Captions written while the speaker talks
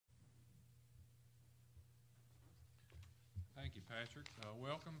Thank you, Patrick.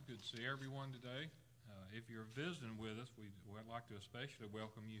 Welcome. Good to see everyone today. If you're visiting with us, we'd like to especially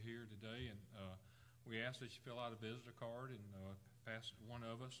welcome you here today. And we ask that you fill out a visitor card and pass it to one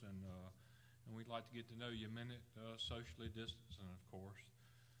of us. And we'd like to get to know you a minute, socially distancing, of course.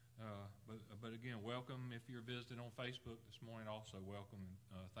 But again, welcome. If you're visiting on Facebook this morning, also welcome.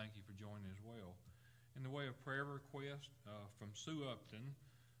 And thank you for joining as well. In the way of prayer request from Sue Upton,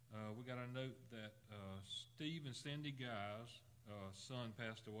 we got a note that Steve and Cindy Guy's son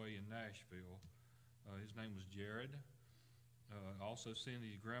passed away in Nashville. His name was Jared. Also,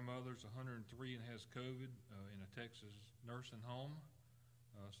 Cindy's grandmother's 103 and has COVID in a Texas nursing home.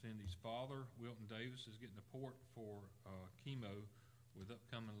 Cindy's father, Wilton Davis, is getting a port for chemo with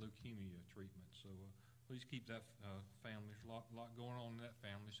upcoming leukemia treatment. So please keep that family. There's a lot going on in that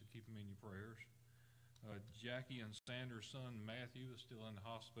family, so keep them in your prayers. Jackie and Sanders' son Matthew is still in the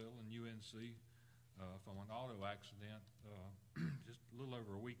hospital in UNC from an auto accident just a little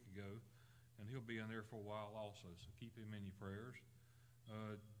over a week ago, and he'll be in there for a while also, so keep him in your prayers.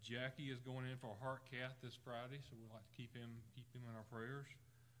 Jackie is going in for a heart cath this Friday, so we'd like to keep him in our prayers.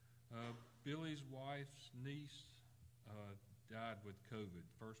 Billy's wife's niece died with COVID.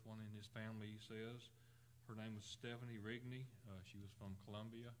 First one in his family, he says. Her name was Stephanie Rigney. She was from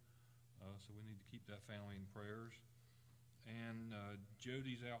Columbia. So we need to keep that family in prayers. And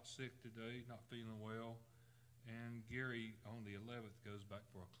Jody's out sick today, not feeling well. And Gary, on the 11th, goes back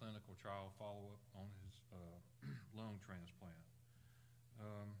for a clinical trial follow-up on his lung transplant.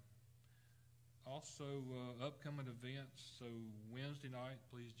 Also, upcoming events. So Wednesday night,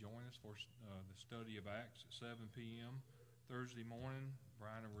 please join us for the study of Acts at 7 p.m. Thursday morning,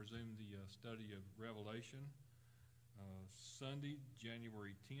 Brian will resume the study of Revelation. Sunday,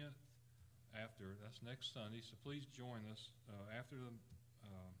 January 10th. That's next Sunday, so please join us. After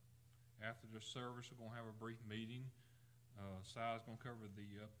the service, we're going to have a brief meeting. Si's going to cover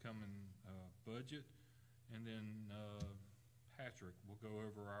the upcoming budget, and then Patrick will go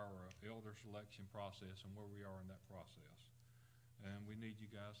over our elder selection process and where we are in that process. And we need you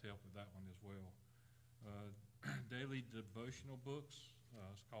guys' help with that one as well. Daily devotional books,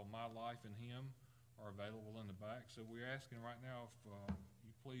 it's called My Life in Him, are available in the back. So we're asking right now if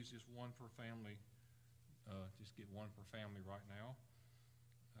you please just one per family, just get one per family right now.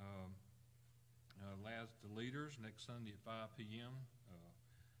 The leaders next Sunday at 5 p.m.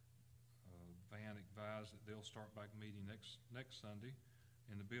 Van advised that they'll start back meeting next Sunday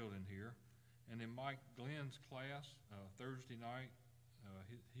in the building here. And then Mike Glenn's class Thursday night,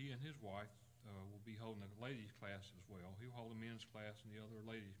 he and his wife will be holding a ladies class as well. He'll hold a men's class and the other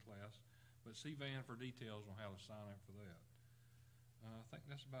ladies class. But see Van for details on how to sign up for that. I think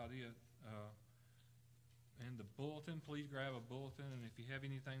that's about it. And the bulletin, please grab a bulletin. And if you have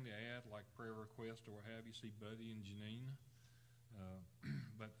anything to add, like prayer request or what have you, see Buddy and Janine.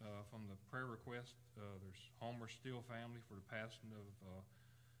 But from the prayer request, there's Homer Steele family for the passing of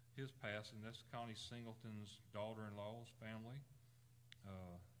his passing. That's Connie Singleton's daughter-in-law's family.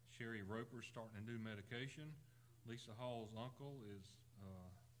 Sherry Roper's starting a new medication. Lisa Hall's uncle is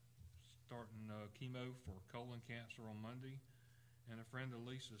starting chemo for colon cancer on Monday, and a friend of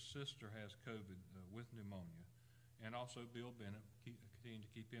Lisa's sister has COVID with pneumonia, and also Bill Bennett. Continue to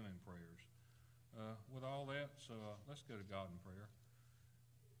keep him in prayers. With all that, so let's go to God in prayer.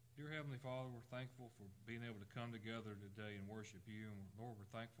 Dear Heavenly Father, we're thankful for being able to come together today and worship you, and Lord, we're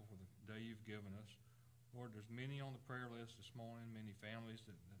thankful for the day you've given us. Lord, there's many on the prayer list this morning, many families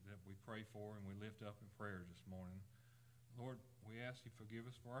that we pray for and we lift up in prayers this morning. Lord, we ask you to forgive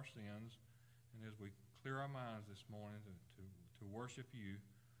us for our sins, and as we clear our minds this morning to worship you,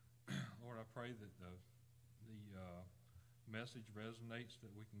 Lord, I pray that the message resonates,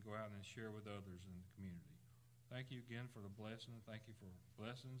 that we can go out and share with others in the community. Thank you again for the blessing. Thank you for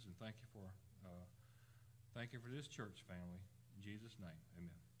blessings, and thank you for this church family. In Jesus' name,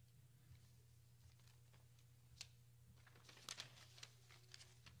 amen.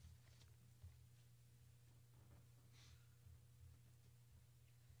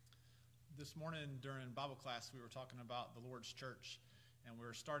 This morning during Bible class, we were talking about the Lord's church, and we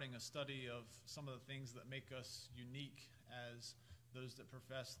were starting a study of some of the things that make us unique as those that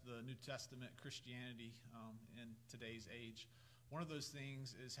profess the New Testament Christianity in today's age. One of those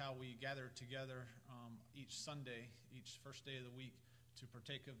things is how we gather together each Sunday, each first day of the week, to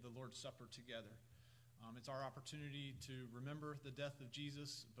partake of the Lord's Supper together. It's our opportunity to remember the death of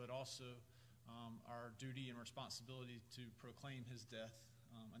Jesus, but also our duty and responsibility to proclaim his death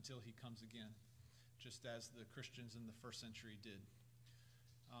until he comes again, just as the Christians in the first century did.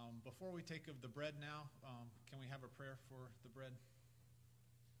 Before we take of the bread now, can we have a prayer for the bread?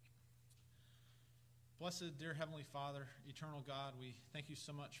 Blessed, dear Heavenly Father, eternal God, we thank you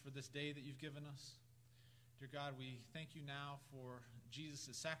so much for this day that you've given us. Dear God, we thank you now for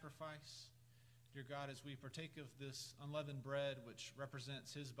Jesus' sacrifice. Dear God, as we partake of this unleavened bread, which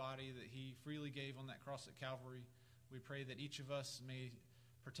represents his body that he freely gave on that cross at Calvary, we pray that each of us may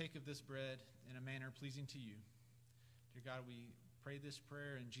partake of this bread in a manner pleasing to you. Dear God, we pray this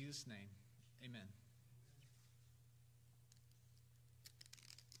prayer in Jesus' name. Amen.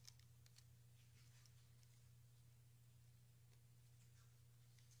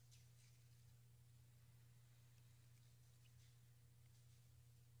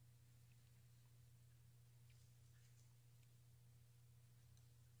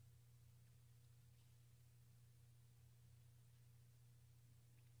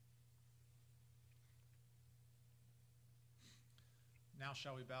 Now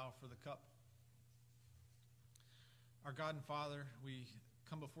shall we bow for the cup? Our God and Father, we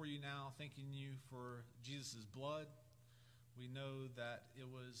come before you now thanking you for Jesus' blood. We know that it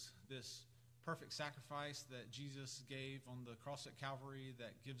was this perfect sacrifice that Jesus gave on the cross at Calvary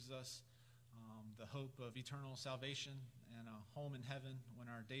that gives us the hope of eternal salvation and a home in heaven when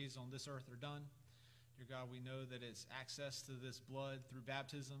our days on this earth are done. Dear God, we know that it's access to this blood through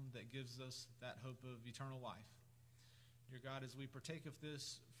baptism that gives us that hope of eternal life. Dear God, as we partake of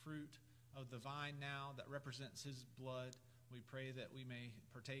this fruit of the vine now that represents his blood, we pray that we may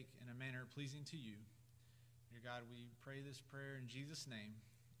partake in a manner pleasing to you. Dear God, we pray this prayer in Jesus' name.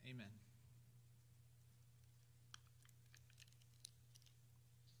 Amen.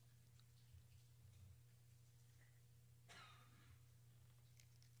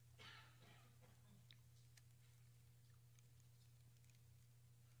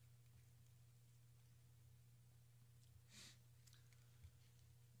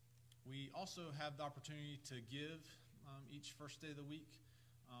 We also have the opportunity to give each first day of the week.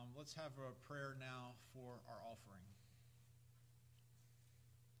 Let's have a prayer now for our offering.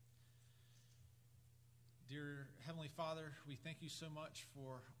 Dear Heavenly Father, we thank you so much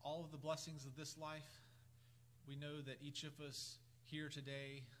for all of the blessings of this life. We know that each of us here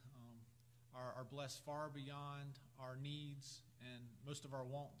today are blessed far beyond our needs and most of our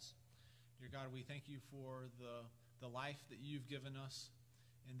wants. Dear God, we thank you for the life that you've given us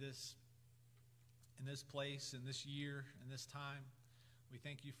in this place, in this year, in this time. We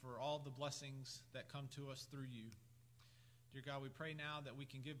thank you for all the blessings that come to us through you. Dear God, we pray now that we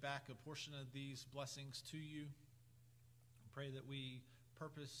can give back a portion of these blessings to you. We pray that we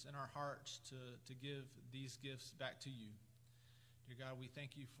purpose in our hearts to give these gifts back to you. Dear God, we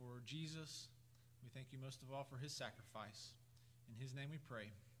thank you for Jesus. We thank you most of all for his sacrifice. In his name we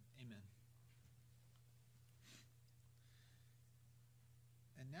pray. Amen.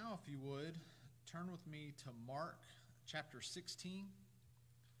 And now, if you would, turn with me to Mark chapter 16.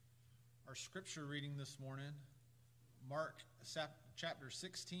 Our scripture reading this morning, Mark chapter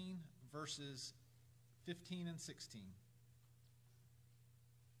 16, verses 15 and 16.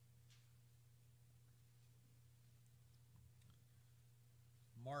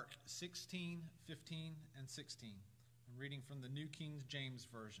 Mark 16, 15, and 16. I'm reading from the New King James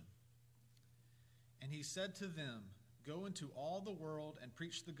Version. And he said to them, "Go into all the world and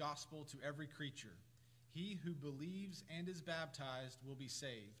preach the gospel to every creature. He who believes and is baptized will be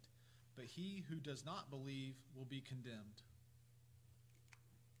saved, but he who does not believe will be condemned."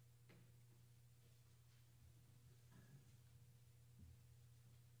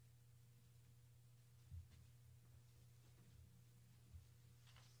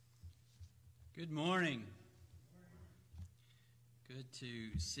 Good morning. Good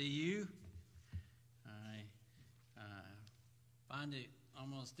to see you. I find it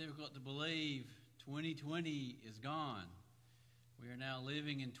almost difficult to believe 2020 is gone. We are now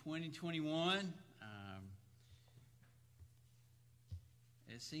living in 2021.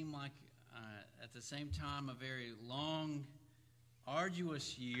 It seemed like at the same time a very long,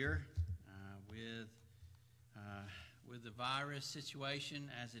 arduous year with the virus situation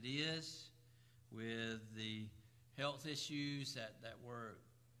as it is, with the health issues that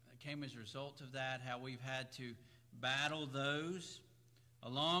came as a result of that, how we've had to battle those,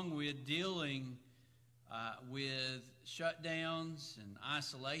 along with dealing with shutdowns and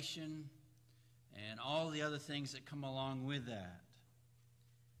isolation and all the other things that come along with that.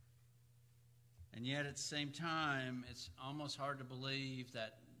 And yet at the same time, it's almost hard to believe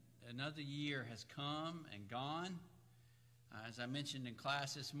that another year has come and gone. As I mentioned in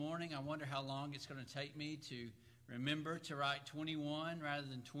class this morning, I wonder how long it's going to take me to remember to write 21 rather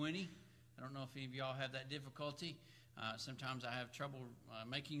than 20. I don't know if any of y'all have that difficulty. Sometimes I have trouble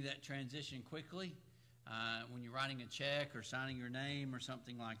making that transition quickly when you're writing a check or signing your name or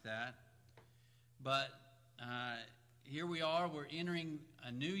something like that. But here we are. We're entering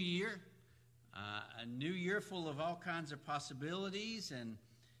a new year full of all kinds of possibilities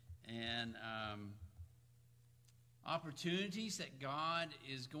and opportunities that God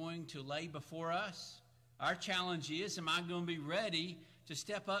is going to lay before us. Our challenge is, am I going to be ready to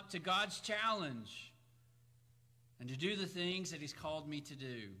step up to God's challenge and to do the things that He's called me to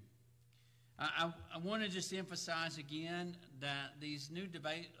do? I want to just emphasize again that these new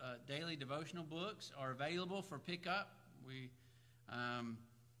daily devotional books are available for pickup.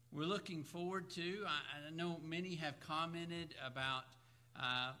 We're looking forward to. I know many have commented about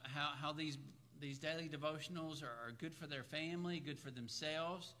how these daily devotionals are good for their family, good for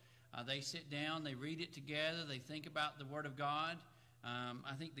themselves. They sit down, they read it together, they think about the Word of God.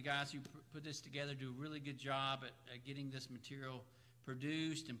 I think the guys who put this together do a really good job at getting this material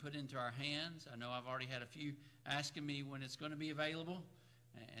produced and put into our hands. I know I've already had a few asking me when it's going to be available,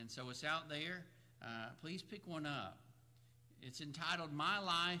 and so it's out there. Please pick one up. It's entitled My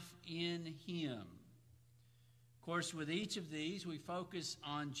Life in Him. Of course, with each of these, we focus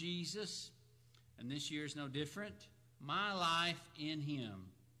on Jesus, and this year is no different. My life in Him.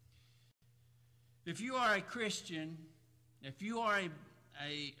 If you are a Christian, if you are a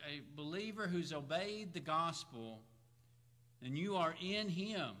believer who's obeyed the gospel, and you are in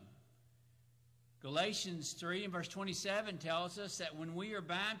Him. Galatians 3 and verse 27 tells us that when we are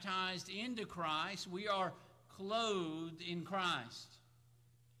baptized into Christ, we are clothed in Christ.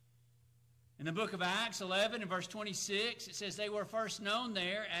 In the book of Acts 11 and verse 26, it says they were first known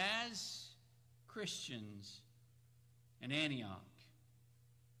there as Christians in Antioch.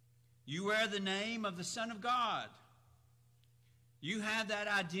 You wear the name of the Son of God. You have that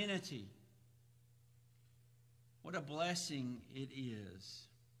identity. What a blessing it is.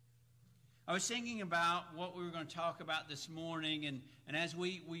 I was thinking about what we were going to talk about this morning, and as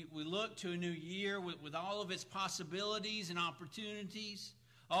we look to a new year with all of its possibilities and opportunities,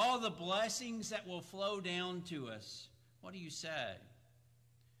 all the blessings that will flow down to us, what do you say?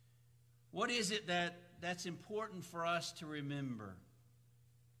 What is it that's important for us to remember?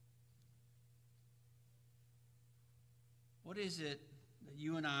 What is it that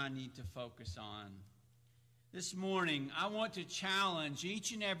you and I need to focus on? This morning, I want to challenge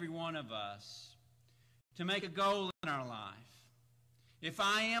each and every one of us to make a goal in our life. If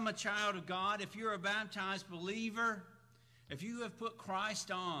I am a child of God, if you're a baptized believer, if you have put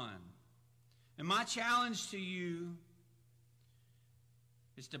Christ on, and my challenge to you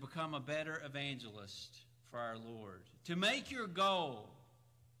is to become a better evangelist for our Lord. To make your goal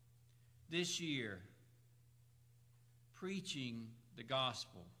this year preaching the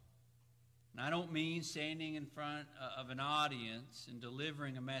gospel. And I don't mean standing in front of an audience and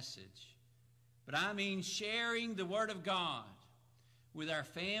delivering a message, but I mean sharing the Word of God with our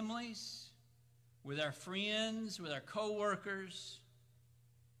families, with our friends, with our co-workers,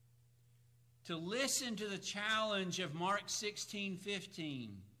 to listen to the challenge of Mark 16:15.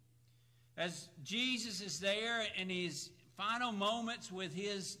 As Jesus is there in His final moments with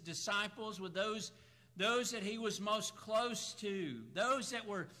His disciples, with those that He was most close to, those that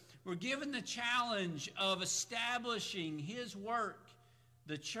were given the challenge of establishing His work,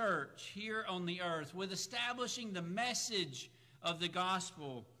 the church here on the earth, with establishing the message of the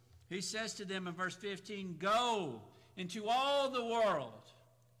gospel. He says to them in verse 15, "Go into all the world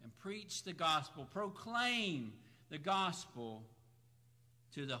and preach the gospel, proclaim the gospel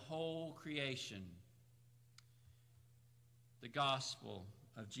to the whole creation." The gospel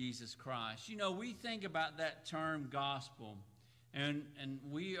of Jesus Christ. You know, we think about that term gospel, and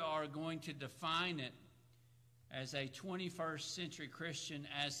we are going to define it as a 21st century Christian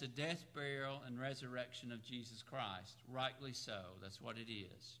as the death, burial, and resurrection of Jesus Christ. Rightly so. That's what it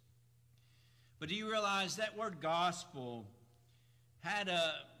is. But do you realize that word gospel had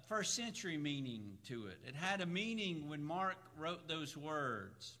a first century meaning to it? It had a meaning when Mark wrote those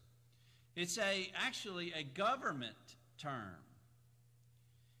words. It's actually a government term.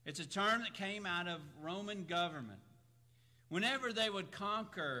 It's a term that came out of Roman government. Whenever they would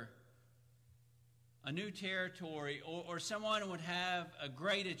conquer a new territory or someone would have a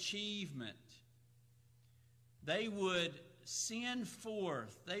great achievement, they would send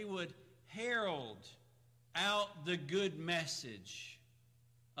forth, they would herald out the good message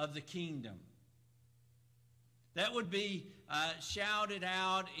of the kingdom. That would be shouted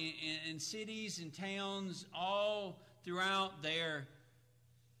out in cities and towns all throughout their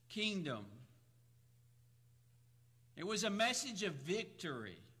kingdom. It was a message of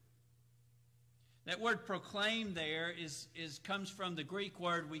victory. That word proclaim there comes from the Greek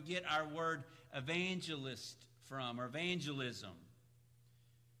word we get our word evangelist from, or evangelism.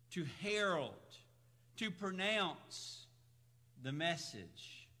 To herald, to pronounce the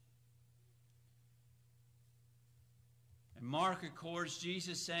message. And Mark records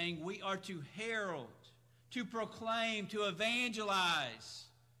Jesus saying we are to herald, to proclaim, to evangelize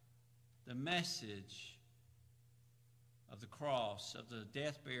the message of the cross, of the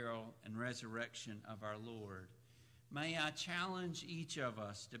death, burial, and resurrection of our Lord. May I challenge each of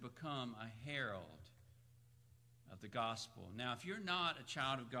us to become a herald of the gospel. Now, if you're not a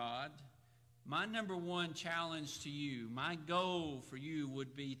child of God, my number one challenge to you, my goal for you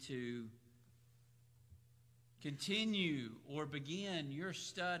would be to continue or begin your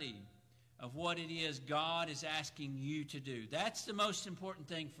study of what it is God is asking you to do. That's the most important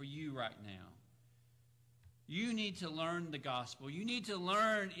thing for you right now. You need to learn the gospel. You need to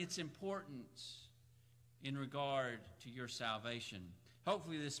learn its importance in regard to your salvation.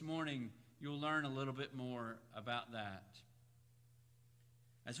 Hopefully this morning you'll learn a little bit more about that.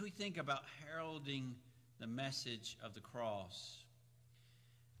 As we think about heralding the message of the cross,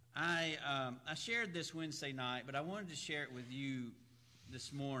 I shared this Wednesday night, but I wanted to share it with you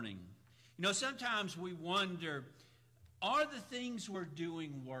this morning. You know, sometimes we wonder, are the things we're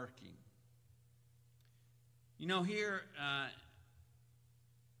doing working? You know, here,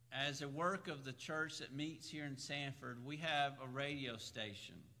 as a work of the church that meets here in Sanford, we have a radio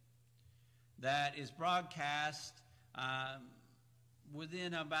station that is broadcast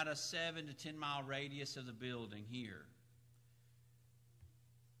within about a 7 to 10 mile radius of the building here,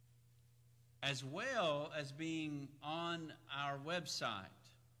 as well as being on our website.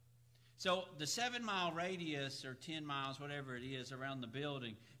 So the 7 mile radius or 10 miles, whatever it is, around the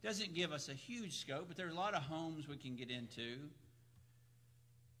building doesn't give us a huge scope, but there's a lot of homes we can get into.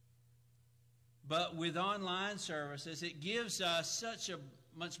 But with online services, it gives us such a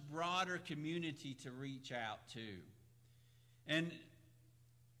much broader community to reach out to.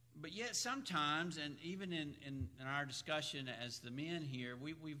 But yet sometimes, and even in our discussion as the men here,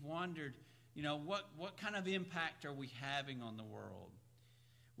 we've wondered, you know, what kind of impact are we having on the world?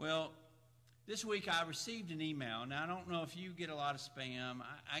 Well, this week I received an email. Now, I don't know if you get a lot of spam.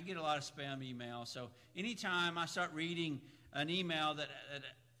 I get a lot of spam email. So anytime I start reading an email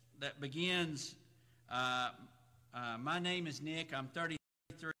that begins, my name is Nick, I'm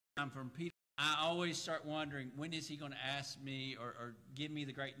 33, I'm from Peter, I always start wondering, when is he going to ask me or give me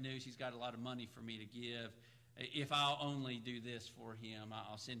the great news he's got a lot of money for me to give? If I'll only do this for him,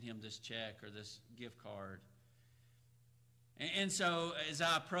 I'll send him this check or this gift card. And so as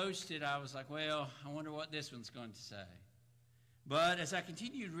I approached it, I was like, well, I wonder what this one's going to say. But as I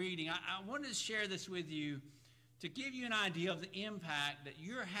continued reading, I wanted to share this with you to give you an idea of the impact that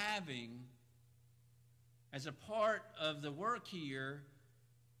you're having as a part of the work here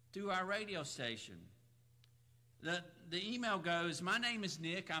through our radio station. The email goes, my name is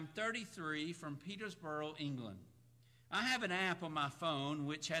Nick, I'm 33 from Peterborough, England. I have an app on my phone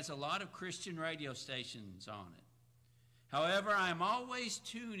which has a lot of Christian radio stations on it. However, I am always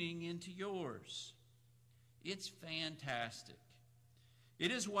tuning into yours. It's fantastic.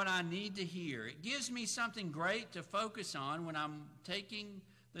 It is what I need to hear. It gives me something great to focus on when I'm taking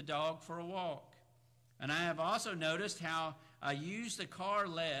the dog for a walk. And I have also noticed how I use the car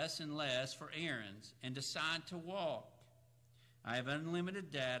less and less for errands and decide to walk. I have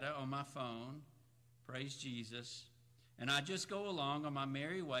unlimited data on my phone, praise Jesus, and I just go along on my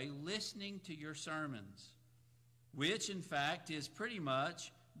merry way listening to your sermons, which in fact is pretty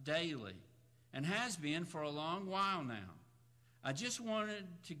much daily and has been for a long while now. I just wanted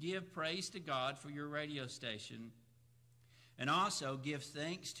to give praise to God for your radio station and also give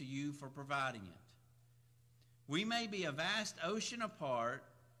thanks to you for providing it. We may be a vast ocean apart,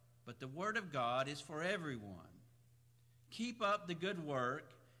 but the Word of God is for everyone. Keep up the good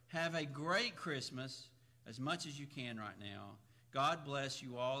work. Have a great Christmas as much as you can right now. God bless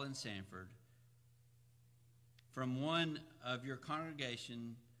you all in Sanford. From one of your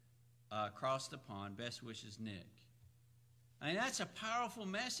congregation across the pond, best wishes, Nick. I mean, that's a powerful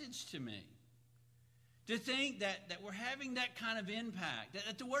message to me. To think that we're having that kind of impact,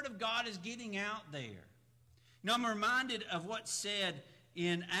 that the Word of God is getting out there. You know, I'm reminded of what's said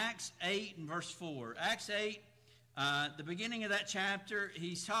in Acts 8 and verse 4. Acts 8, the beginning of that chapter,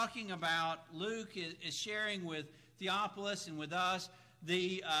 he's talking about, Luke is sharing with Theophilus and with us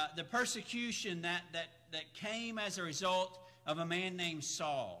the persecution that came as a result of a man named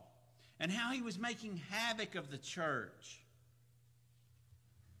Saul, and how he was making havoc of the church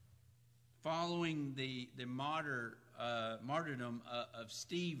following the martyrdom of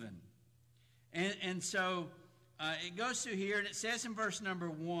Stephen. And so it goes through here, and it says in verse number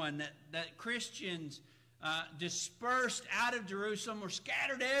 1 that Christians dispersed out of Jerusalem, were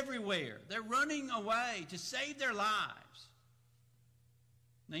scattered everywhere. They're running away to save their lives.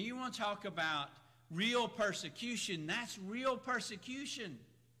 Now you want to talk about real persecution. That's real persecution.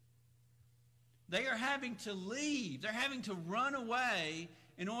 They are having to leave. They're having to run away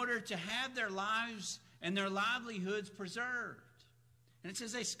in order to have their lives and their livelihoods preserved. And it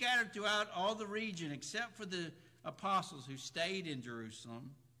says they scattered throughout all the region except for the apostles who stayed in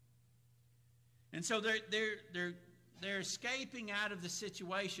Jerusalem. And so they're escaping out of the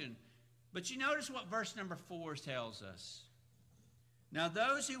situation. But you notice what verse number 4 tells us. Now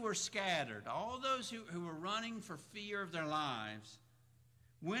those who were scattered, all those who were running for fear of their lives,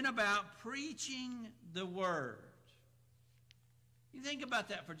 went about preaching the word. You think about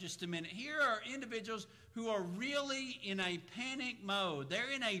that for just a minute. Here are individuals who are really in a panic mode.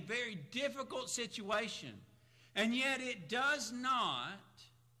 They're in a very difficult situation. And yet it does not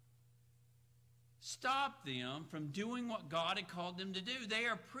stop them from doing what God had called them to do. They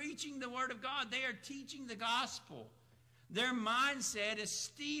are preaching the word of God. They are teaching the gospel. Their mindset is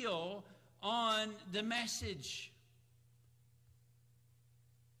still on the message.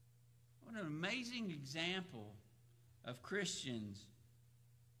 What an amazing example of Christians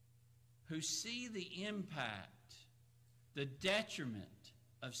who see the impact, the detriment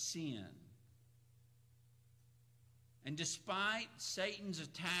of sin. And despite Satan's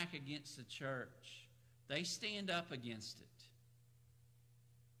attack against the church, they stand up against it.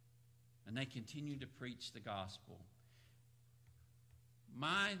 And they continue to preach the gospel.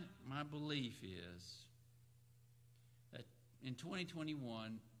 My belief is that in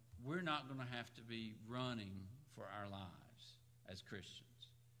 2021, we're not going to have to be running for our lives as Christians.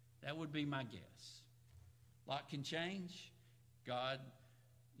 That would be my guess. A lot can change. God,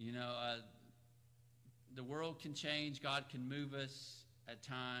 the world can change. God can move us at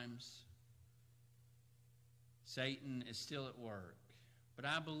times. Satan is still at work. But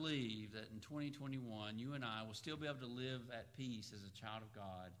I believe that in 2021, you and I will still be able to live at peace as a child of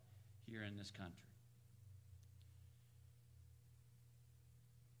God here in this country.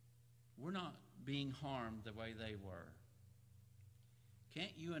 We're not being harmed the way they were.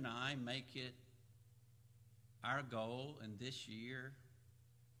 Can't you and I make it our goal in this year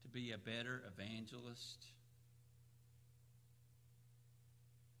to be a better evangelist?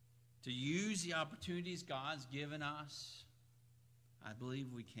 To use the opportunities God's given us? I believe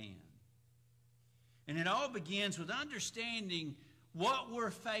we can. And it all begins with understanding what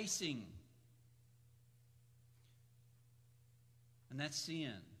we're facing. And that's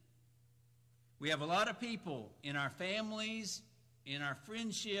sin. We have a lot of people in our families, in our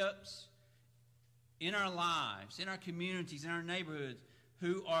friendships, in our lives, in our communities, in our neighborhoods,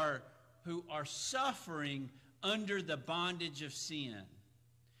 who are suffering under the bondage of sin.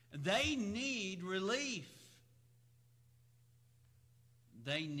 They need relief.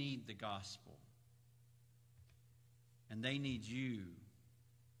 They need the gospel. And they need you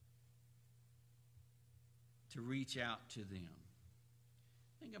to reach out to them.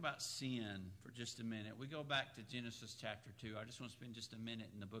 Think about sin for just a minute. We go back to Genesis chapter 2. I just want to spend just a minute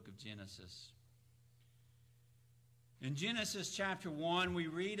in the book of Genesis. In Genesis chapter 1, we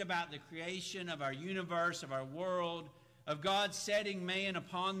read about the creation of our universe, of our world, of God setting man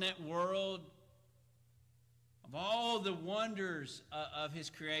upon that world, of all the wonders of his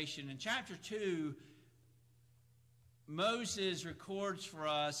creation. In chapter 2, Moses records for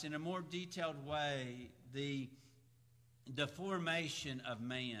us in a more detailed way the formation of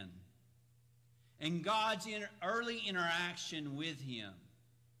man and God's early interaction with him.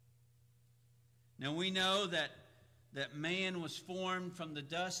 Now we know that man was formed from the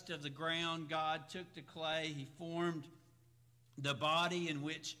dust of the ground. God took the clay. He formed the body in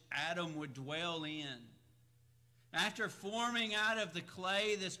which Adam would dwell in. After forming out of the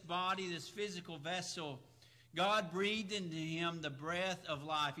clay this body, this physical vessel, God breathed into him the breath of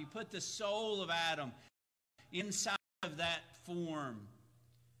life. He put the soul of Adam inside of that form.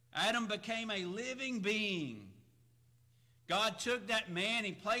 Adam became a living being. God took that man,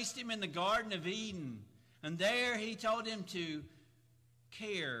 he placed him in the Garden of Eden, and there he told him to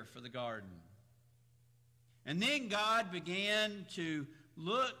care for the garden. And then God began to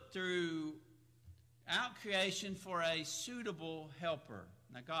look throughout creation for a suitable helper.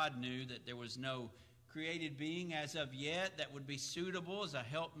 Now God knew that there was no created being as of yet that would be suitable as a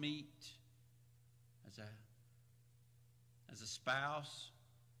helpmeet, as a spouse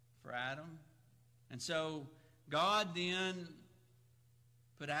for Adam. And so God then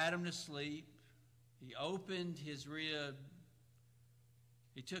put Adam to sleep. He opened his rib.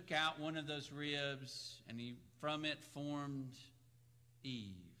 He took out one of those ribs, and from it formed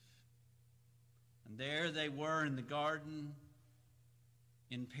Eve. And there they were in the garden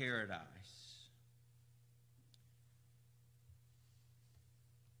in paradise.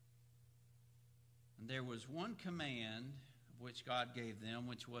 And there was one command which God gave them,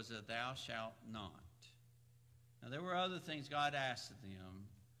 which was a thou shalt not. Now there were other things God asked of them,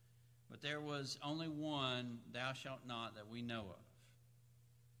 but there was only one thou shalt not that we know of.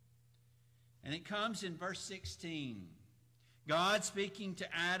 And it comes in verse 16. God, speaking to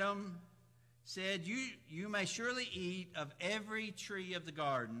Adam, said, you may surely eat of every tree of the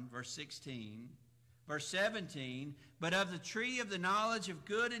garden, verse 16. Verse 17, but of the tree of the knowledge of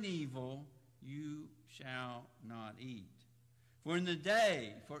good and evil you shall not eat. For in the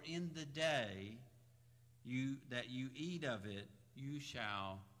day that you eat of it, you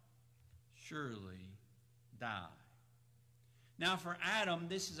shall surely die. Now for Adam,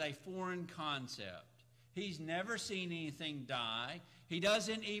 this is a foreign concept. He's never seen anything die. He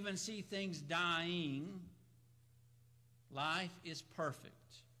doesn't even see things dying. Life is perfect.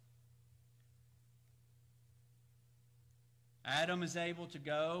 Adam is able to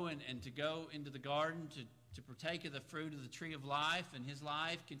go and to go into the garden to partake of the fruit of the tree of life, and his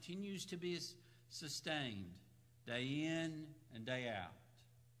life continues to be sustained day in and day out.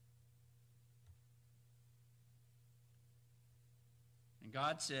 And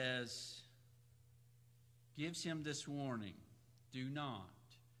God gives him this warning: do not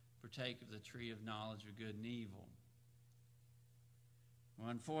partake of the tree of knowledge of good and evil. Well,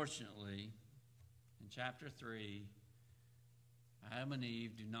 unfortunately, in chapter 3, Adam and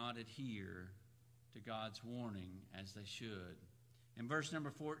Eve do not adhere to God's warning as they should. In verse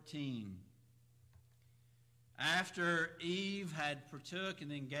number 14, after Eve had partook and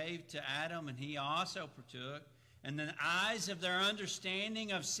then gave to Adam, and he also partook, and the eyes of their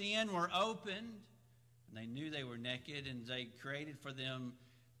understanding of sin were opened, and they knew they were naked, and they created for them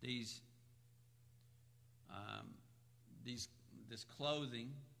this clothing,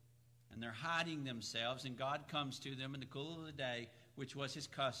 and they're hiding themselves, and God comes to them in the cool of the day, which was his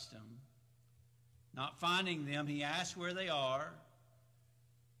custom. Not finding them, he asks where they are.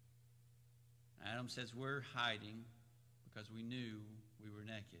 Adam says, we're hiding because we knew we were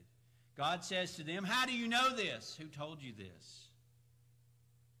naked. God says to them, how do you know this? Who told you this?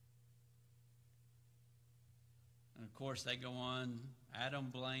 And of course they go on. Adam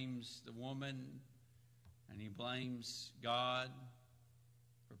blames the woman, and he blames God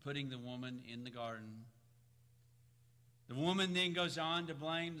for putting the woman in the garden. The woman then goes on to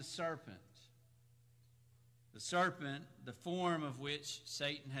blame the serpent. The serpent, the form of which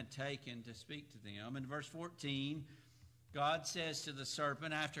Satan had taken to speak to them. In verse 14, God says to the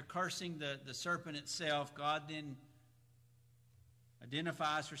serpent, after cursing the serpent itself, God then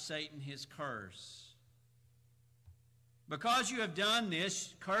identifies for Satan his curse. Because you have done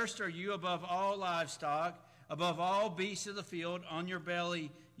this, cursed are you above all livestock, above all beasts of the field. On your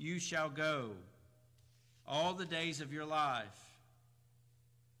belly you shall go all the days of your life.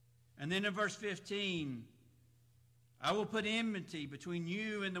 And then in verse 15, I will put enmity between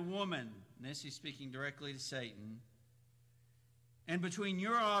you and the woman. And this he's speaking directly to Satan. And between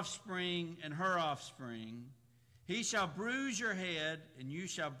your offspring and her offspring. He shall bruise your head, and you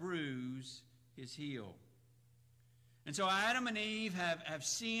shall bruise his heel. And so Adam and Eve have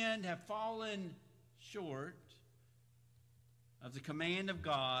sinned, have fallen short of the command of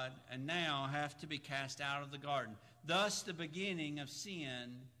God, and now have to be cast out of the garden. Thus the beginning of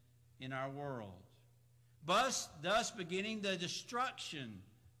sin in our world. Thus beginning the destruction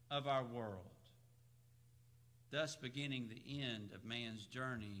of our world. Thus beginning the end of man's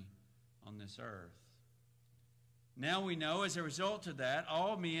journey on this earth. Now we know as a result of that,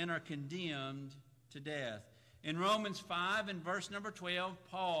 all men are condemned to death. In Romans 5 and verse number 12,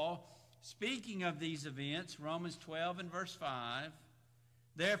 Paul, speaking of these events, Romans 12 and verse 5,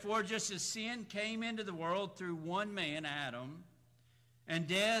 therefore just as sin came into the world through one man, Adam, and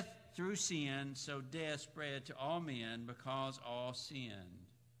death through sin, so death spread to all men because all sinned.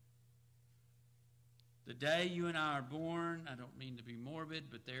 The day you and I are born, I don't mean to be morbid,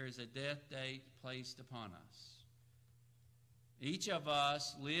 but there is a death date placed upon us. Each of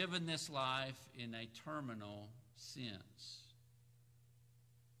us live in this life in a terminal sense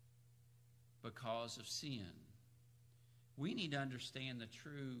because of sin. We need to understand the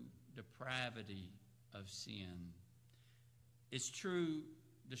true depravity of sin. Its true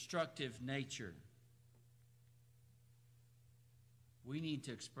destructive nature. We need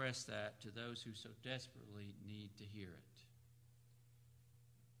to express that to those who so desperately need to hear it.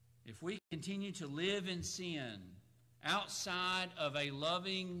 If we continue to live in sin outside of a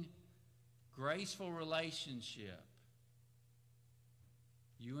loving, graceful relationship,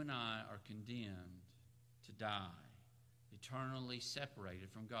 you and I are condemned to die, eternally separated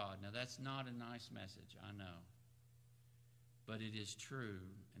from God. Now, that's not a nice message, I know. But it is true,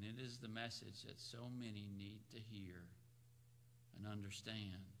 and it is the message that so many need to hear and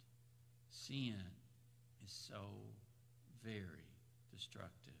understand. Sin is so very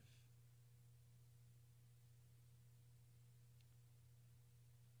destructive.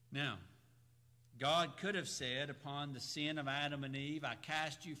 Now, God could have said upon the sin of Adam and Eve, I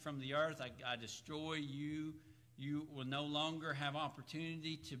cast you from the earth, I destroy you, you will no longer have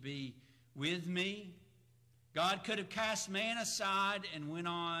opportunity to be with me. God could have cast man aside and went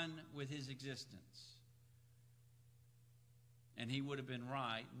on with his existence. And he would have been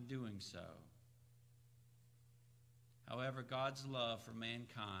right in doing so. However, God's love for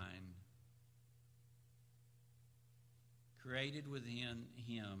mankind created within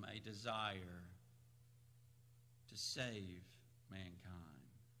him a desire to save mankind.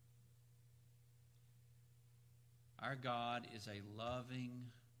 Our God is a loving,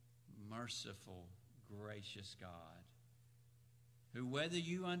 merciful, gracious God who, whether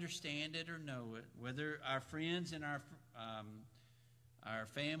you understand it or know it, whether our friends and our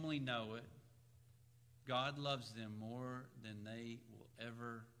family know it, God loves them more than they will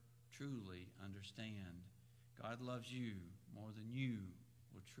ever truly understand. God loves you more than you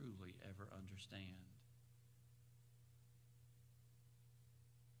will truly ever understand.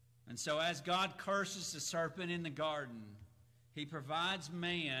 And so as God curses the serpent in the garden, he provides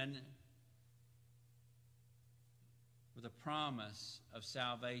man with a promise of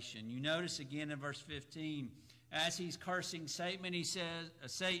salvation. You notice again in verse 15, as he's cursing Satan, he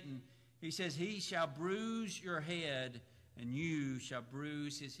says, he shall bruise your head, and you shall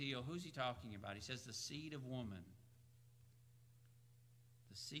bruise his heel. Who's he talking about? He says the seed of woman.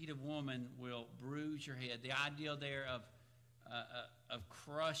 The seed of woman will bruise your head. The idea there of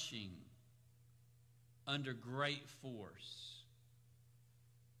crushing under great force.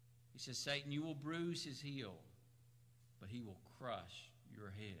 He says, Satan, you will bruise his heel, but he will crush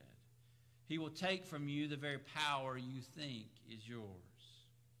your head. He will take from you the very power you think is yours.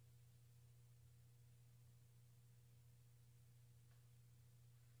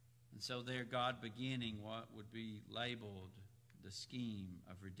 And so there, God beginning what would be labeled the scheme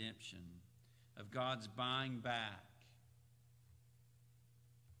of redemption, of God's buying back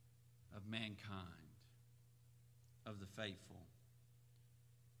of mankind, of the faithful.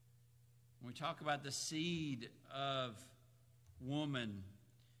 When we talk about the seed of woman,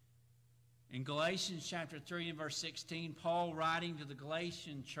 in Galatians chapter 3 and verse 16, Paul writing to the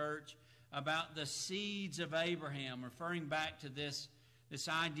Galatian church about the seeds of Abraham, referring back to this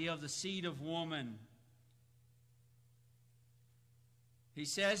idea of the seed of woman. He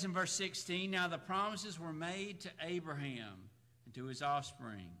says in verse 16, now the promises were made to Abraham and to his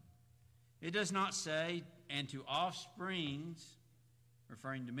offspring. It does not say, and to offsprings,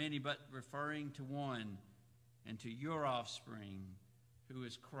 referring to many, but referring to one, and to your offspring, who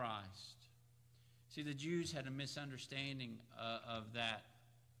is Christ. See, the Jews had a misunderstanding of that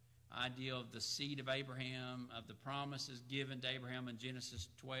idea of the seed of Abraham, of the promises given to Abraham in Genesis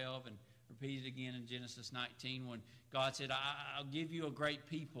 12 and repeated again in Genesis 19 when God said, I'll give you a great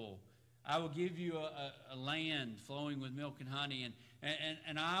people. I will give you a land flowing with milk and honey,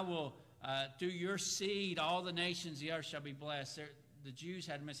 and I will, through your seed, all the nations of the earth shall be blessed. The Jews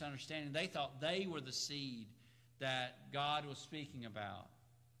had a misunderstanding. They thought they were the seed that God was speaking about.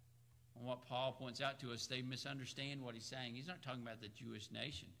 And what Paul points out to us, they misunderstand what he's saying. He's not talking about the Jewish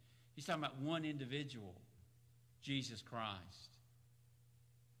nation. He's talking about one individual, Jesus Christ.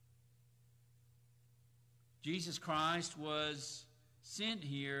 Jesus Christ was sent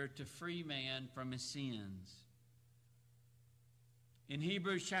here to free man from his sins. In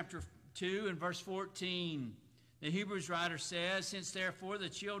Hebrews chapter 2 and verse 14, the Hebrews writer says, since therefore the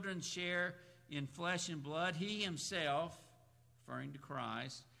children share in flesh and blood, he himself, referring to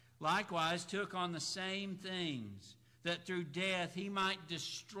Christ, likewise took on the same things, that through death he might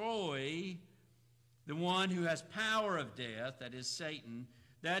destroy the one who has power of death, that is Satan,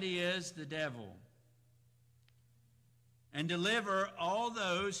 that is the devil, and deliver all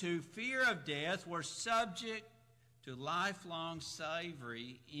those who fear of death were subject to lifelong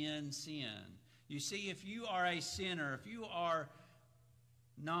slavery in sin. You see, if you are a sinner, if you are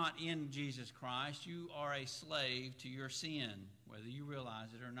not in Jesus Christ, you are a slave to your sin, whether you realize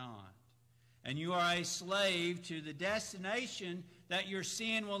it or not. And you are a slave to the destination that your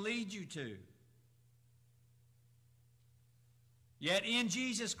sin will lead you to. Yet in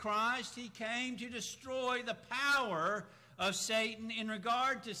Jesus Christ, he came to destroy the power of Satan in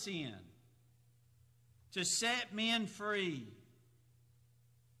regard to sin, to set men free.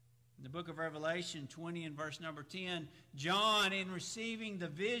 In the book of Revelation 20 and verse number 10, John, in receiving the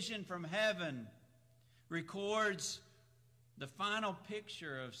vision from heaven, records the final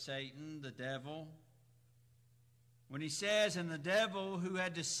picture of Satan, the devil, when he says, "And the devil who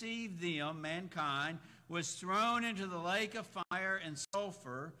had deceived them," mankind, "was thrown into the lake of fire and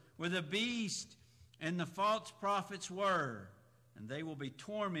sulfur, where the beast and the false prophets were, and they will be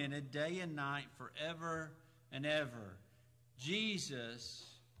tormented day and night forever and ever." Jesus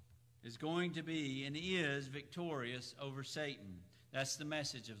is going to be and is victorious over Satan. That's the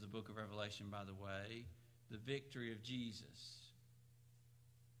message of the book of Revelation, by the way, the victory of Jesus.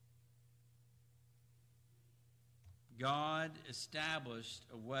 God established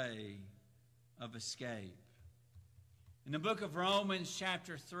a way of escape. In the book of Romans,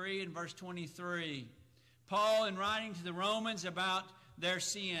 chapter 3 and verse 23, Paul, in writing to the Romans about their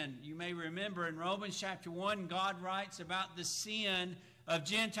sin, you may remember in Romans chapter 1, God writes about the sin of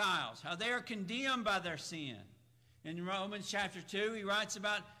Gentiles, how they are condemned by their sin. In Romans chapter 2, he writes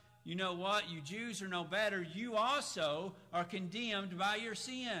about, you know what, you Jews are no better. You also are condemned by your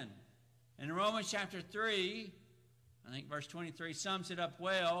sin. And in Romans chapter 3, I think verse 23 sums it up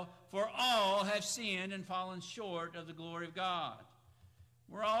well. For all have sinned and fallen short of the glory of God.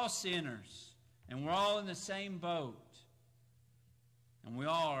 We're all sinners, and we're all in the same boat. And we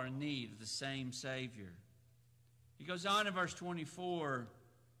all are in need of the same Savior. He goes on in verse 24,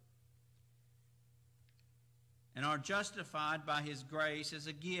 "And are justified by His grace as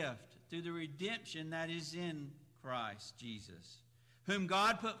a gift through the redemption that is in Christ Jesus, whom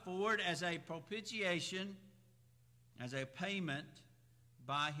God put forward as a propitiation, as a payment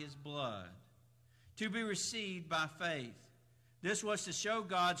by His blood, to be received by faith. This was to show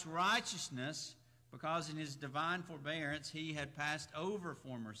God's righteousness, because in His divine forbearance He had passed over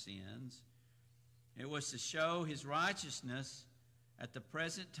former sins. It was to show His righteousness at the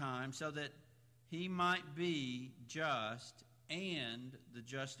present time, so that He might be just and the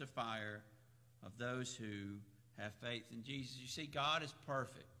justifier of those who have faith in Jesus." You see, God is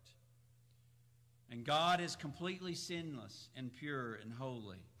perfect. And God is completely sinless and pure and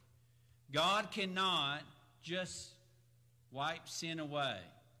holy. God cannot just wipe sin away.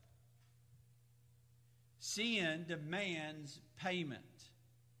 Sin demands payment.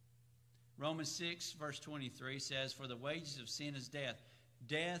 Romans 6, verse 23 says, "For the wages of sin is death.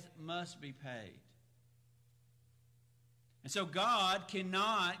 Death must be paid." And so God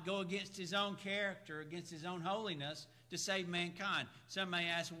cannot go against His own character, against His own holiness, to save mankind. Some may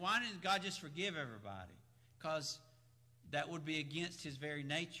ask, why didn't God just forgive everybody? Because that would be against His very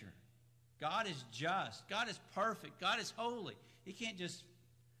nature. God is just. God is perfect. God is holy. He can't just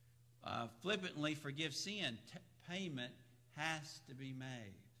flippantly forgive sin. Payment has to be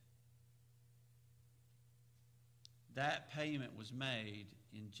made. That payment was made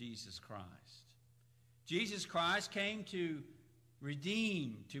in Jesus Christ. Jesus Christ came to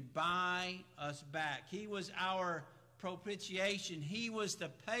redeem, to buy us back. He was our propitiation. He was the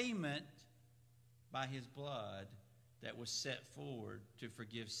payment by His blood that was set forward to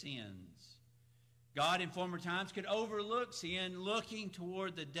forgive sins. God in former times could overlook sin, looking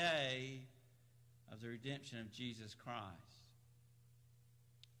toward the day of the redemption of Jesus Christ.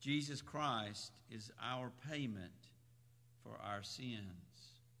 Jesus Christ is our payment for our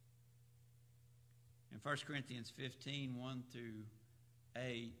sins. In 1 Corinthians 15, 1 through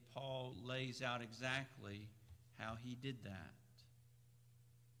 8, Paul lays out exactly how he did that.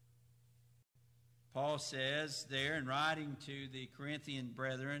 Paul says there in writing to the Corinthian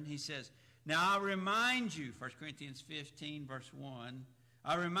brethren, he says, "Now I remind you," 1 Corinthians 15, verse 1,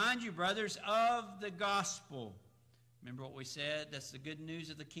 "I remind you, brothers, of the gospel." Remember what we said? That's the good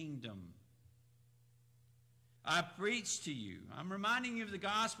news of the kingdom. "I preached to you." I'm reminding you of the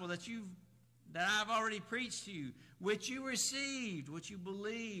gospel that I've already preached to you, which you received, which you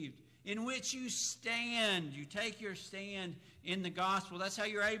believed, in which you stand. You take your stand in the gospel. That's how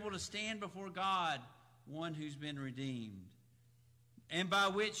you're able to stand before God, one who's been redeemed. "And by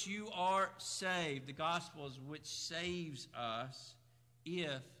which you are saved." The gospel is which saves us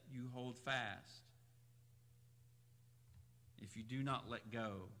if you hold fast. If you do not let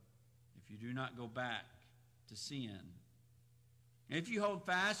go. If you do not go back to sin. "If you hold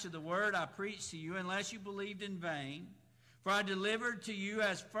fast to the word I preached to you, unless you believed in vain. For I delivered to you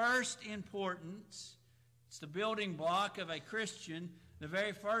as first importance." It's the building block of a Christian. The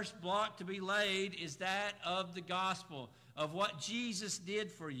very first block to be laid is that of the gospel, of what Jesus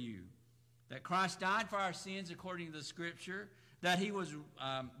did for you. That Christ died for our sins according to the Scripture, that He was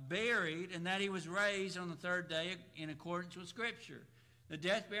buried, and that He was raised on the third day in accordance with Scripture. The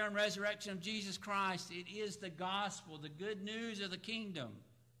death, burial, and resurrection of Jesus Christ, it is the gospel, the good news of the kingdom.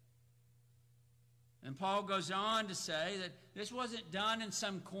 And Paul goes on to say that this wasn't done in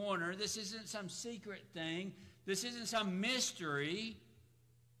some corner. This isn't some secret thing. This isn't some mystery.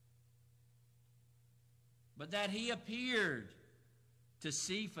 But that he appeared to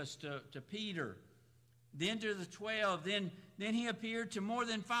Cephas, to Peter, then to the 12. Then he appeared to more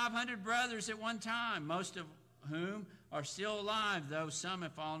than 500 brothers at one time, most of whom are still alive, though some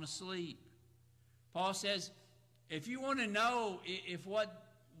have fallen asleep. Paul says, if you want to know if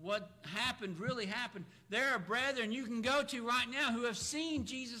what happened really happened, there are brethren you can go to right now who have seen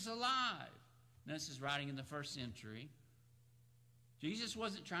Jesus alive. And this is writing in the first century. Jesus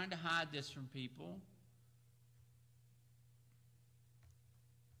wasn't trying to hide this from people.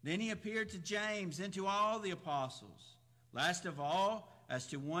 Then he appeared to James and to all the apostles. Last of all, as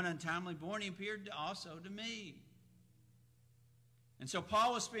to one untimely born, he appeared also to me. And so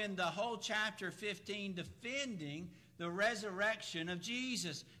Paul will spend the whole chapter 15 defending the resurrection of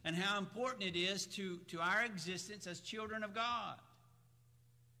Jesus and how important it is to our existence as children of God.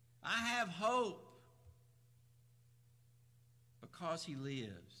 I have hope because he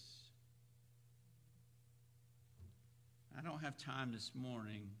lives. I don't have time this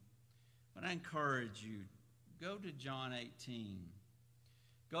morning, but I encourage you, go to John 18.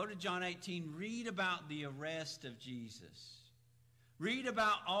 Go to John 18, read about the arrest of Jesus. Read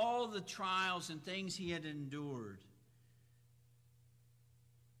about all the trials and things he had endured.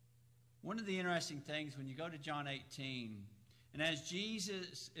 One of the interesting things when you go to John 18, and as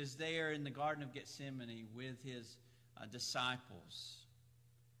Jesus is there in the Garden of Gethsemane with his disciples,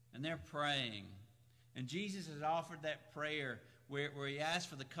 and they're praying, and Jesus has offered that prayer where he asked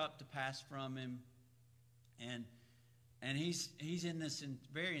for the cup to pass from him, and he's in this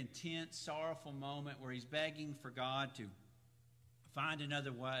very intense, sorrowful moment where he's begging for God to find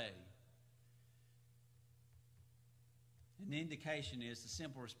another way. And the indication is, the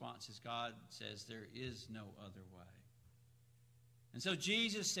simple response is, God says there is no other way. And so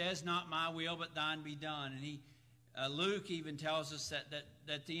Jesus says, not my will, but thine be done. And Luke even tells us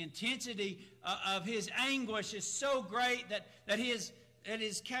that the intensity of his anguish is so great that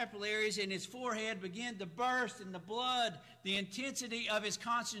his capillaries in his forehead begin to burst, and the blood, the intensity of his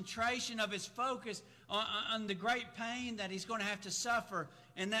concentration, of his focus on the great pain that he's going to have to suffer,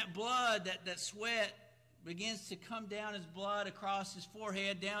 and that blood, that sweat begins to come down his blood across his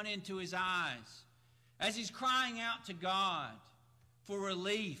forehead, down into his eyes, as he's crying out to God for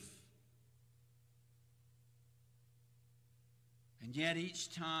relief. And yet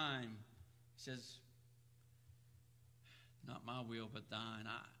each time he says, not my will, but thine.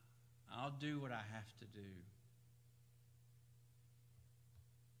 I'll do what I have to do.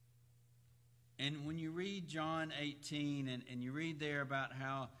 And when you read John 18, and you read there about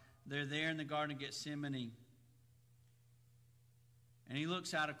how they're there in the Garden of Gethsemane, and he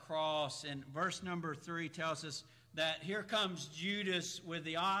looks out across, and verse number 3 tells us that here comes Judas with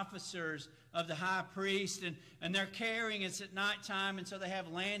the officers of the high priest, and they're carrying, it's at nighttime, and so they have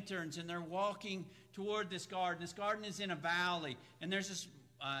lanterns, and they're walking toward this garden. This garden is in a valley, and there's this,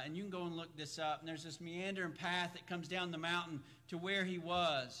 and you can go and look this up, and there's this meandering path that comes down the mountain to where he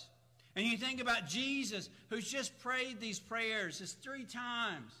was. And you think about Jesus, who's just prayed these prayers, this 3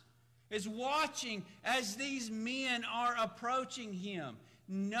 times, is watching as these men are approaching him,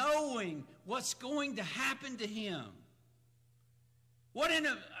 knowing what's going to happen to him. What an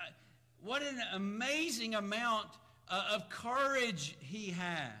amazing amount of courage he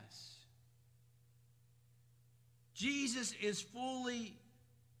has. Jesus is fully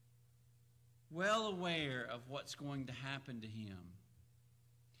well aware of what's going to happen to him,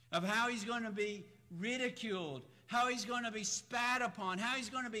 of how he's going to be ridiculed, how he's going to be spat upon, how he's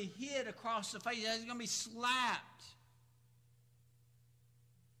going to be hit across the face, how he's going to be slapped,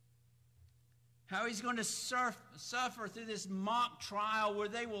 how he's going to suffer through this mock trial where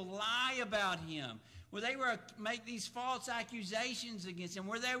they will lie about him, where they will make these false accusations against him,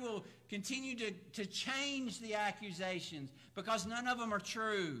 where they will continue to change the accusations because none of them are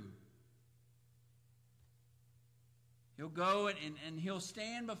true. He'll go and he'll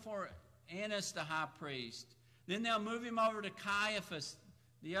stand before Annas, the high priest. Then they'll move him over to Caiaphas,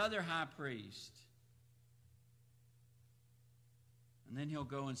 the other high priest. And then he'll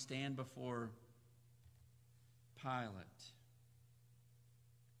go and stand before Pilate.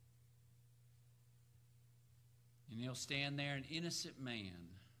 And he'll stand there, an innocent man.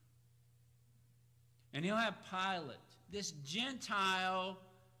 And he'll have Pilate, this Gentile,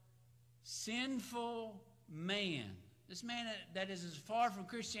 sinful man, this man that is as far from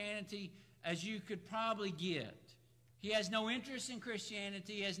Christianity as you could probably get. He has no interest in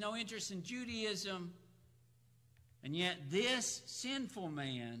Christianity. He has no interest in Judaism. And yet this sinful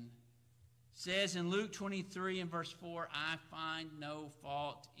man says in Luke 23 and verse 4, I find no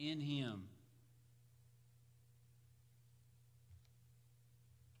fault in him.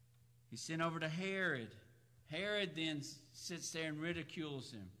 He's sent over to Herod. Herod then sits there and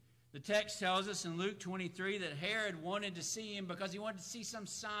ridicules him. The text tells us in Luke 23 that Herod wanted to see him because he wanted to see some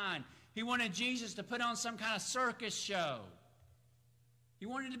sign. He wanted Jesus to put on some kind of circus show. He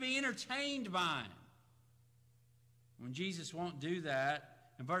wanted to be entertained by him. When Jesus won't do that,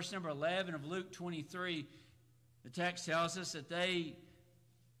 in verse number 11 of Luke 23, the text tells us that they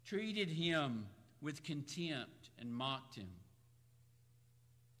treated him with contempt and mocked him.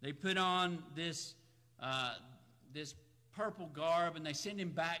 They put on this purple garb and they send him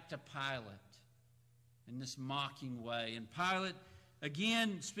back to Pilate in this mocking way. And Pilate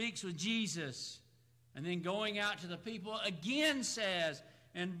again speaks with Jesus, and then going out to the people again says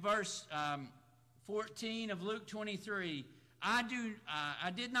in verse 14 of Luke 23, I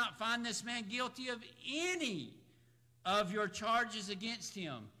did not find this man guilty of any of your charges against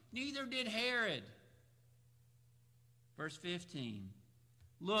him. Neither did Herod. Verse 15.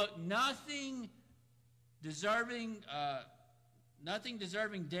 Look, nothing deserving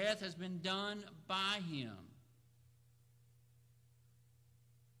death has been done by him.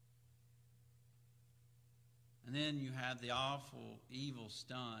 And then you have the awful, evil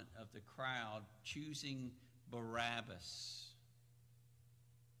stunt of the crowd choosing Barabbas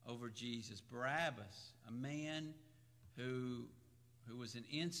over Jesus. Barabbas, a man who was an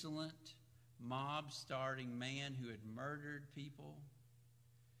insolent, mob-starting man who had murdered people.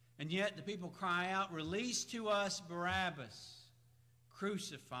 And yet the people cry out, release to us Barabbas,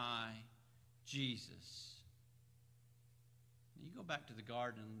 crucify Jesus. You go back to the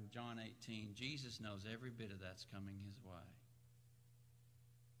garden in John 18, Jesus knows every bit of that's coming his way.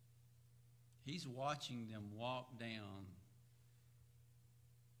 He's watching them walk down.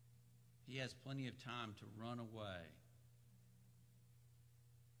 He has plenty of time to run away.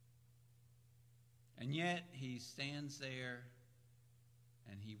 And yet he stands there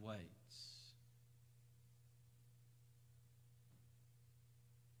and he waits.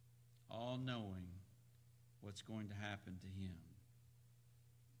 All knowing what's going to happen to him.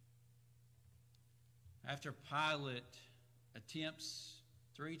 After Pilate attempts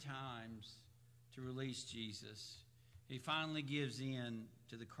 3 times to release Jesus, he finally gives in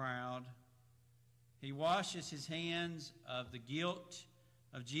to the crowd. He washes his hands of the guilt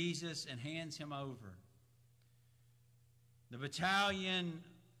of Jesus and hands him over. The battalion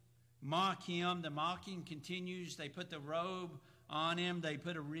mock him. The mocking continues. They put the robe on him. They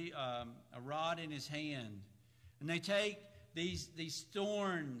put a rod in his hand. And they take these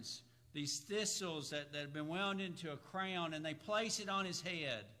thorns, these thistles that have been wound into a crown, and they place it on his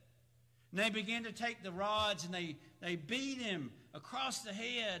head. And they begin to take the rods and they beat him across the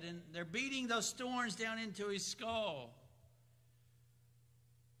head, and they're beating those thorns down into his skull.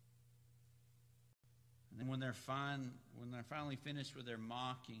 And then when they're finally finished with their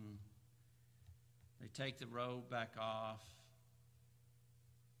mocking, they take the robe back off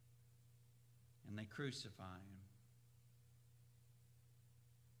and they crucify him.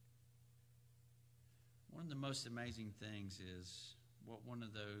 One of the most amazing things is what one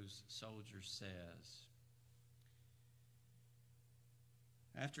of those soldiers says.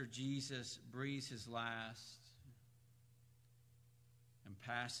 After Jesus breathes his last and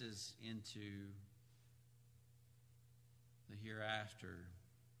passes into the hereafter,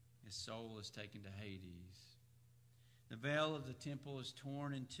 his soul is taken to Hades. The veil of the temple is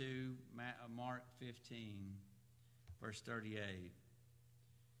torn in two, Mark 15, verse 38.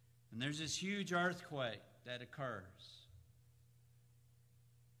 And there's this huge earthquake that occurs.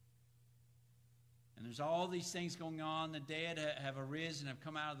 And there's all these things going on. The dead have arisen, have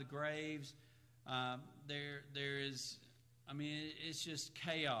come out of the graves. It's just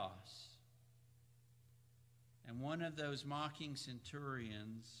chaos. And one of those mocking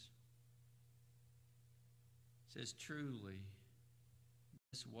centurions says, truly,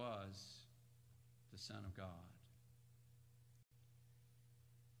 this was the Son of God.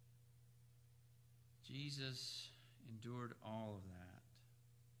 Jesus endured all of that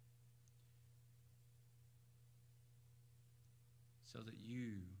so that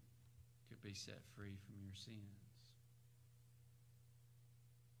you could be set free from your sins.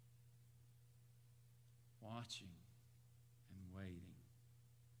 Watching and waiting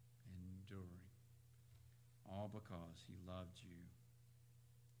and enduring, all because he loved you.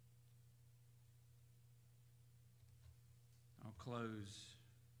 I'll close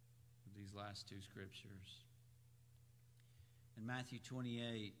with these last 2 scriptures. In Matthew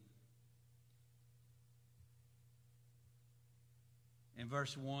 28, in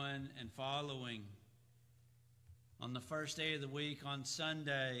verse 1 and following. On the first day of the week, on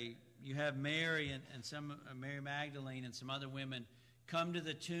Sunday, you have Mary and some Mary Magdalene and some other women come to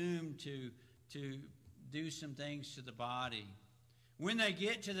the tomb to do some things to the body. When they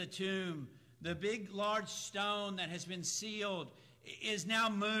get to the tomb, the big, large stone that has been sealed is now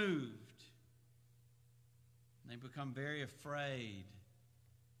moved. They become very afraid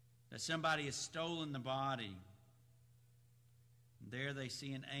that somebody has stolen the body. And there they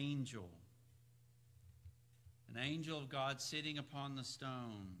see an angel of God sitting upon the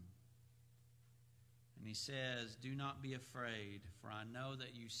stone. And he says, "Do not be afraid, for I know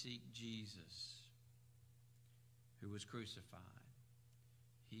that you seek Jesus, who was crucified.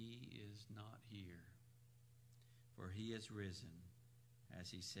 He is not here, for he has risen, as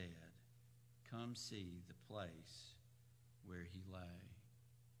he said. Come see the place where he lay."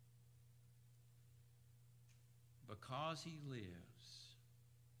 Because he lives.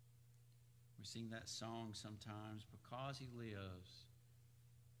 We sing that song sometimes, because he lives.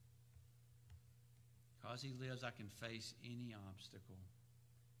 Because he lives, I can face any obstacle.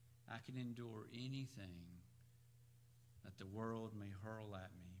 I can endure anything that the world may hurl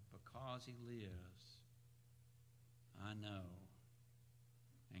at me. Because he lives, I know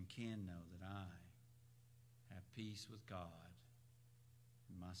and can know that I have peace with God,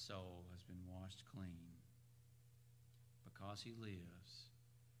 and my soul has been washed clean. Because he lives,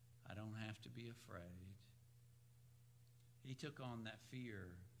 I don't have to be afraid. He took on that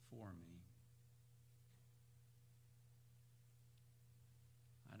fear for me.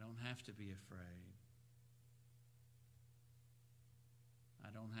 I don't have to be afraid. I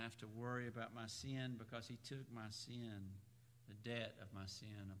don't have to worry about my sin, because he took my sin, the debt of my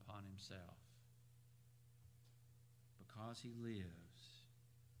sin, upon himself. Because he lives,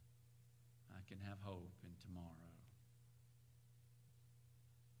 I can have hope in tomorrow.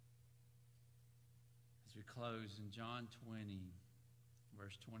 As we close in John 20,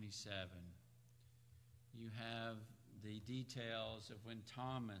 verse 27, you have the details of when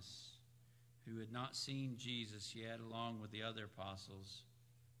Thomas, who had not seen Jesus yet, along with the other apostles,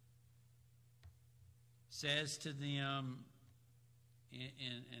 says to them,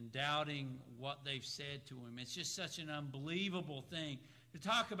 in doubting what they've said to him. It's just such an unbelievable thing to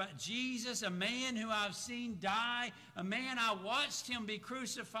talk about Jesus, a man who I've seen die, a man I watched him be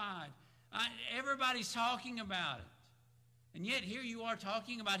crucified. Everybody's talking about it. And yet here you are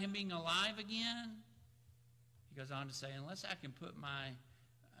talking about him being alive again. He goes on to say, unless I can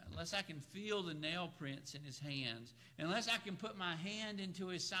feel the nail prints in his hands, unless I can put my hand into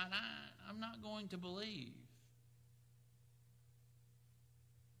his side, I'm not going to believe.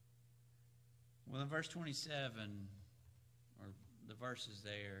 Well, in verse 27, or the verses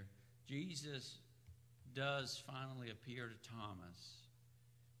there, Jesus does finally appear to Thomas.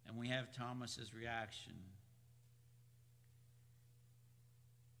 And we have Thomas's reaction.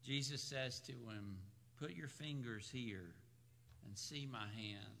 Jesus says to him, "Put your fingers here and see my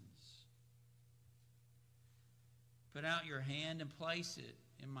hands. Put out your hand and place it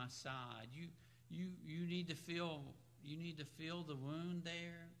in my side." You need to feel the wound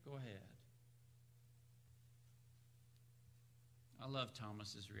there. Go ahead. I love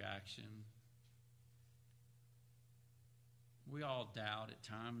Thomas's reaction. We all doubt at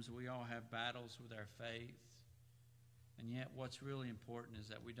times. We all have battles with our faith. And yet what's really important is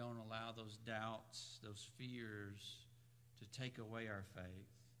that we don't allow those doubts, those fears, to take away our faith.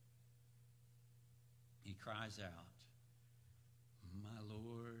 He cries out, "My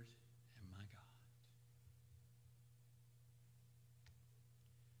Lord and my God."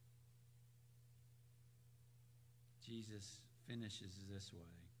 Jesus finishes this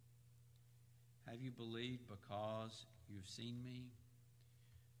way. "Have you believed because you have seen me?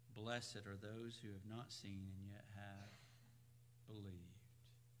 Blessed are those who have not seen and yet have believed."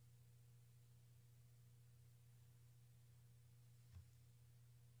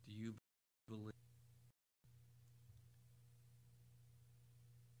 Do you believe?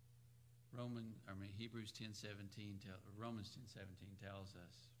 Hebrews 10:17, Romans 10:17 tells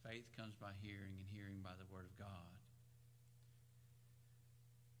us, faith comes by hearing, and hearing by the word of God.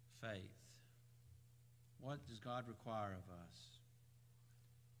 Faith. What does God require of us?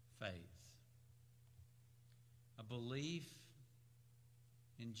 Faith. A belief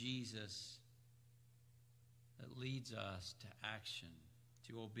in Jesus that leads us to action,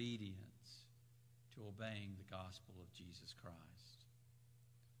 to obedience, to obeying the gospel of Jesus Christ.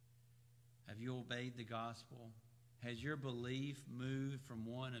 Have you obeyed the gospel? Has your belief moved from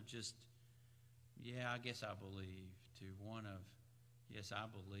one of just, yeah, I guess I believe, to one of, yes, I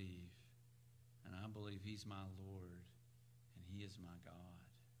believe, and I believe He's my Lord, and He is my God.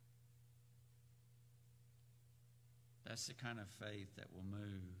 That's the kind of faith that will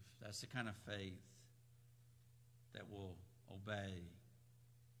move. That's the kind of faith that will obey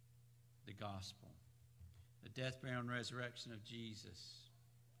the gospel. The death, burial, and resurrection of Jesus.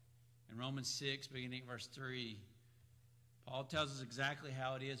 In Romans 6, beginning at verse 3, Paul tells us exactly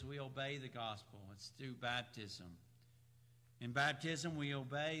how it is we obey the gospel. It's through baptism. In baptism, we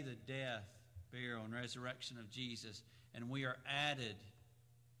obey the death, burial, and resurrection of Jesus, and we are added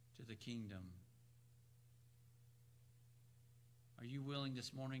to the kingdom. Are you willing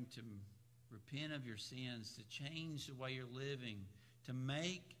this morning to repent of your sins, to change the way you're living, to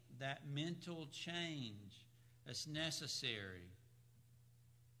make that mental change that's necessary,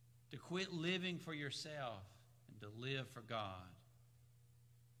 to quit living for yourself and to live for God,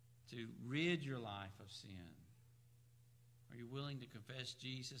 to rid your life of sin? Are you willing to confess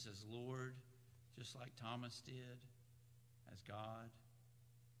Jesus as Lord, just like Thomas did, as God?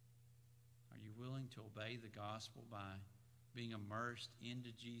 Are you willing to obey the gospel by being immersed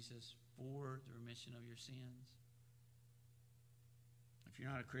into Jesus for the remission of your sins? If you're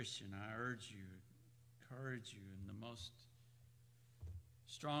not a Christian, I urge you, encourage you in the most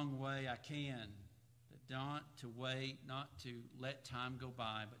strong way I can, that not to wait, not to let time go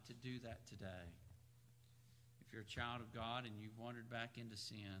by, but to do that today. If you're a child of God and you've wandered back into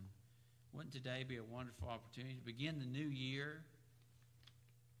sin, wouldn't today be a wonderful opportunity to begin the new year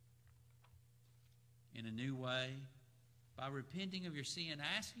in a new way by repenting of your sin,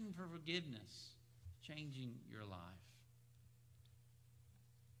 asking for forgiveness, changing your life?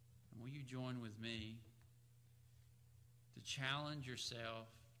 And will you join with me to challenge yourself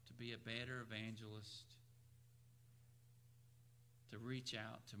to be a better evangelist, to reach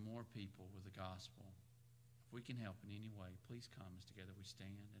out to more people with the gospel? If we can help in any way, please come as together we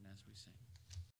stand and as we sing.